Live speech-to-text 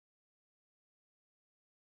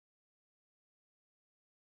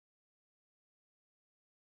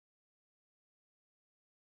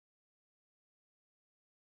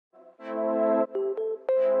Hello,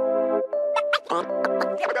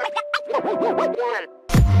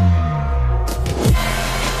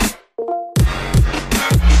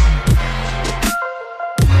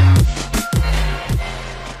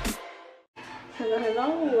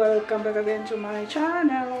 welcome back again to my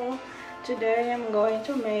channel. Today I'm going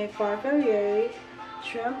to make farfalle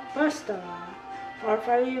shrimp pasta.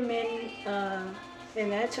 Farfalle means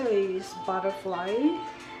in Italy is butterfly.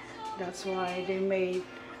 That's why they made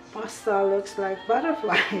pasta looks like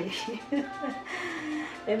butterfly.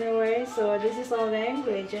 Anyway, so this is all the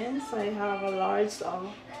ingredients. I have a large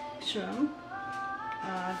of shrimp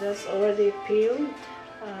that's already peeled,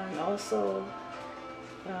 and also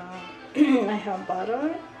I have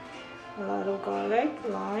butter, a lot of garlic,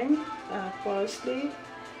 lime, parsley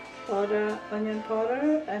powder, onion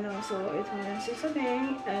powder, and also Italian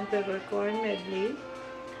seasoning and peppercorn medley.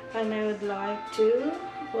 And I would like to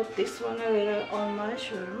put this one a little on my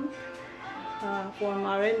shrimp for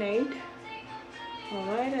marinade.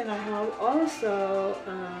 Alright, and I have also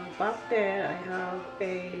back there I have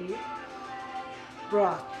a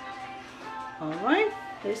broth. Alright,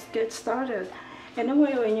 let's get started.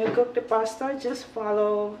 Anyway, when you cook the pasta, just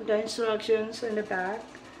follow the instructions in the back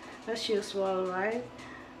as usual, right?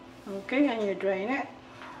 Okay, and you drain it.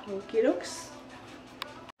 Okie dokes.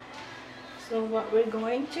 So what we're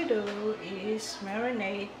going to do is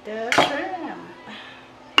marinate the shrimp.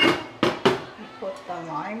 Put the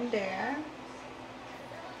lime there.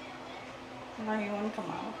 Now you want to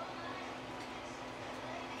come out.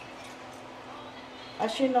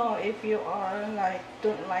 As you know, if you are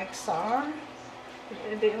don't like sour,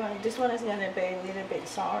 this one is gonna be a little bit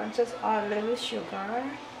sour. Just add a little sugar,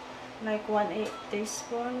 like 1/8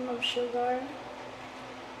 teaspoon of sugar.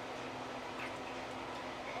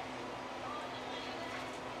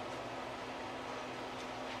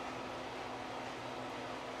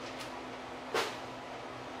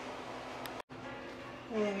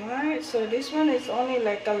 Alright, so this one is only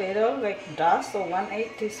like a little, like dust, or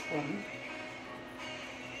 1/8 teaspoon.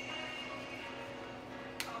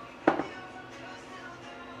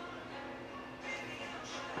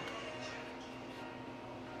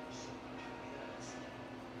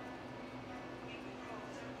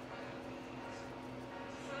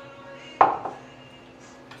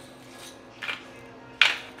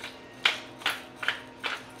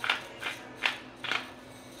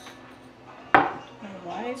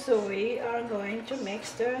 So we are going to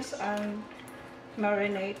mix this and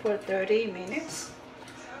marinate for 30 minutes.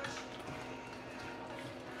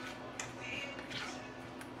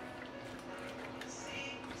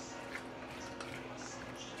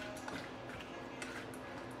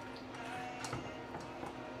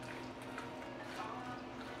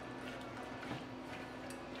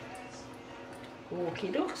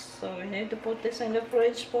 Okie dokes. So we need to put this in the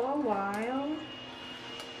fridge for a while.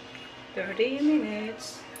 30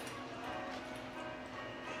 minutes.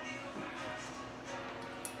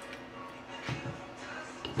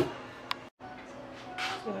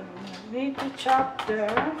 So we need to chop the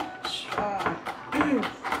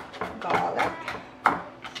garlic.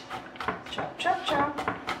 Chop, chop, chop.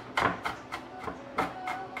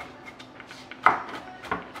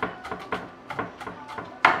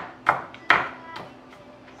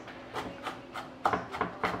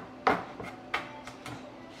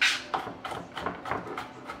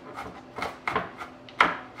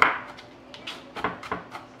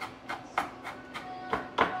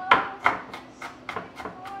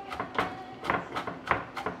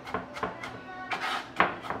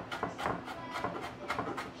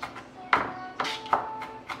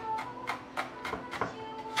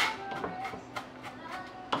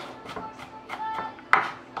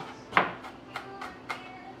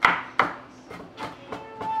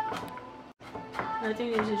 I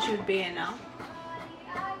think this should be enough.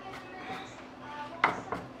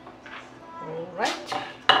 Alright.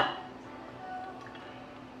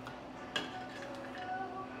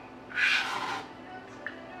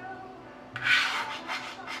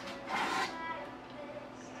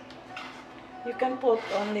 You can put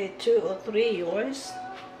only 2 or 3 yours.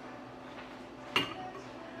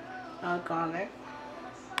 Garlic.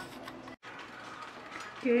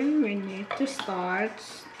 Okay, we need to start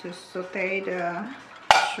to saute the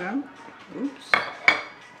shrimp. Oops.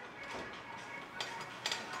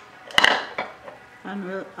 And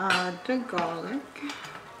we'll add the garlic.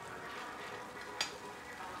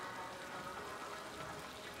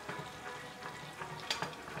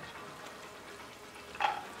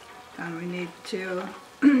 And we need to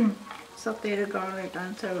saute the garlic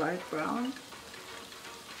until light brown.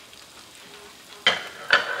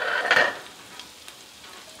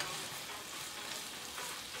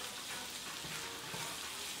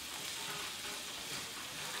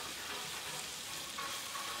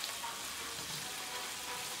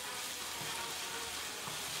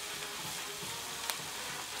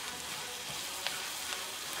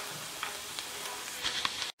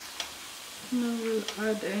 will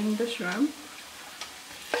add in the shrimp.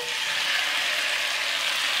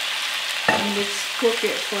 And let's cook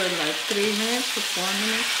it for like 3 minutes to 4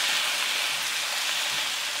 minutes.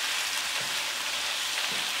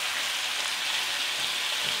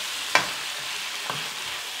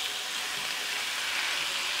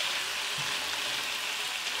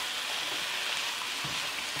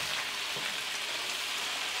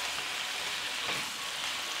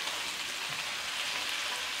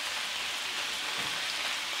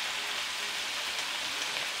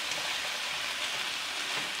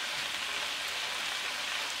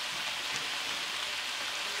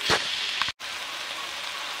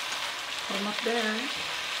 Almost there.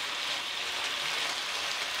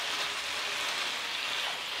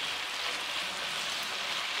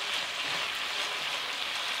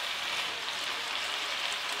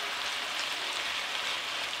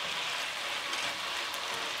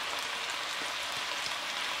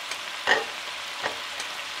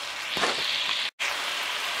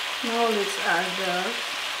 Now let's add the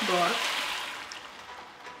broth.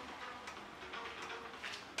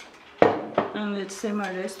 And let's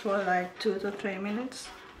simmer this for like 2 to 3 minutes.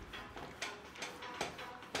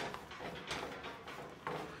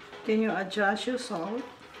 Then you adjust your salt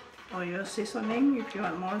or your seasoning. If you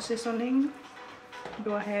want more seasoning,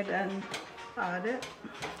 go ahead and add it.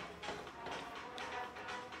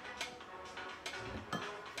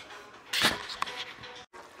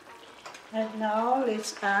 And now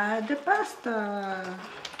let's add the pasta.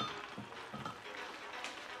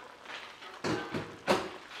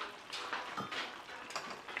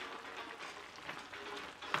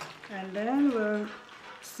 And then we'll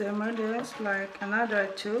simmer this like another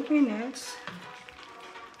 2 minutes.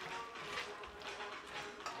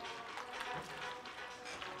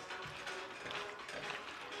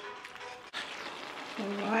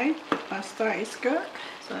 Alright, pasta is cooked,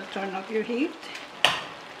 so turn off your heat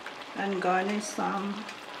and garnish some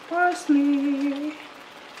parsley.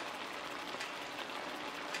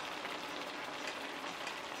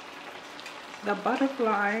 The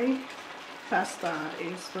butterfly pasta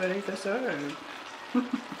is ready to serve.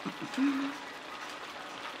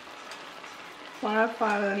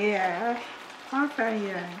 Farfalle, yeah. Farfalle,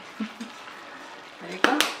 yeah. There you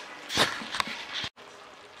go.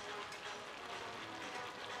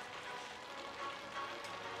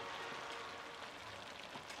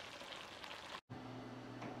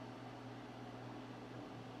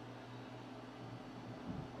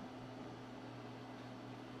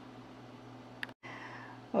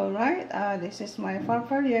 Alright, this is my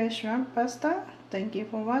farfalle shrimp pasta. Thank you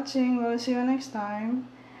for watching. We'll see you next time.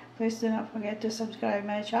 Please do not forget to subscribe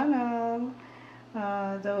my channel.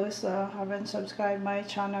 Those haven't subscribed my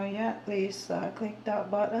channel yet, please click that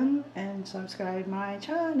button and subscribe my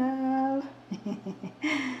channel.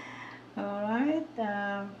 Alright,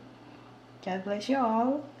 God bless you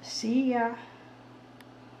all. See ya.